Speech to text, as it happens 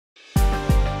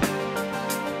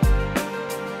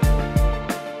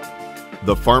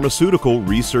The Pharmaceutical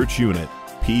Research Unit,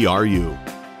 PRU.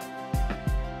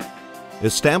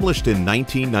 Established in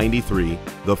 1993,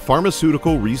 the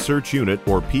Pharmaceutical Research Unit,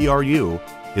 or PRU,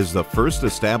 is the first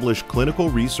established clinical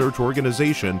research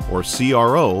organization, or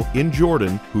CRO, in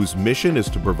Jordan, whose mission is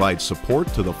to provide support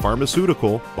to the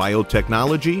pharmaceutical,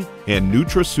 biotechnology, and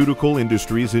nutraceutical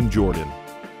industries in Jordan.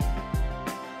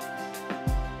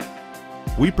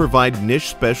 We provide niche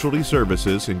specialty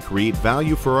services and create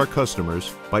value for our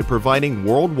customers by providing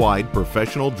worldwide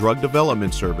professional drug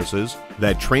development services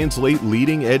that translate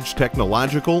leading-edge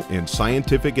technological and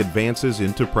scientific advances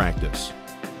into practice.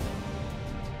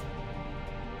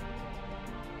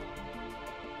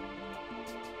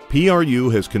 PRU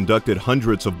has conducted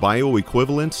hundreds of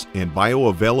bioequivalence and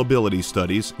bioavailability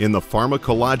studies in the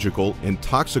pharmacological and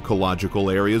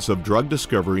toxicological areas of drug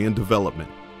discovery and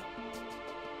development.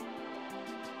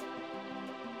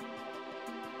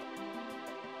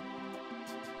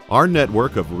 Our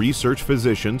network of research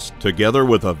physicians, together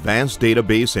with a vast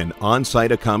database and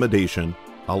on-site accommodation,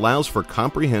 allows for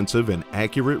comprehensive and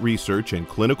accurate research and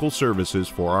clinical services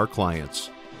for our clients.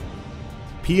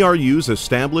 PRU's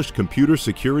established computer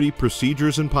security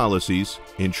procedures and policies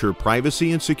ensure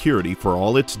privacy and security for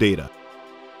all its data.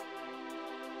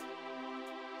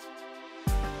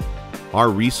 Our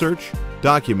research,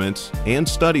 documents, and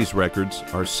studies records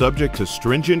are subject to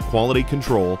stringent quality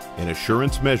control and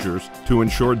assurance measures to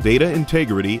ensure data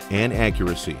integrity and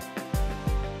accuracy.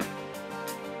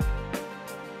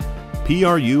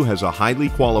 PRU has a highly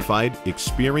qualified,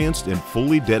 experienced, and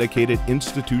fully dedicated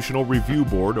Institutional Review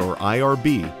Board, or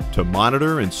IRB, to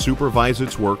monitor and supervise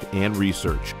its work and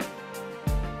research.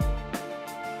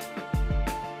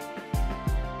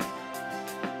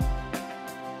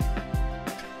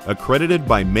 Accredited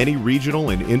by many regional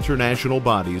and international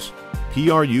bodies,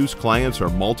 PRU's clients are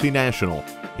multinational,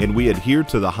 and we adhere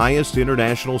to the highest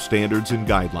international standards and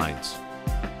guidelines.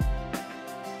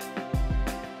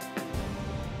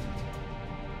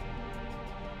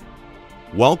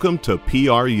 Welcome to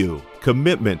PRU,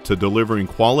 commitment to delivering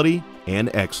quality and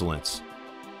excellence.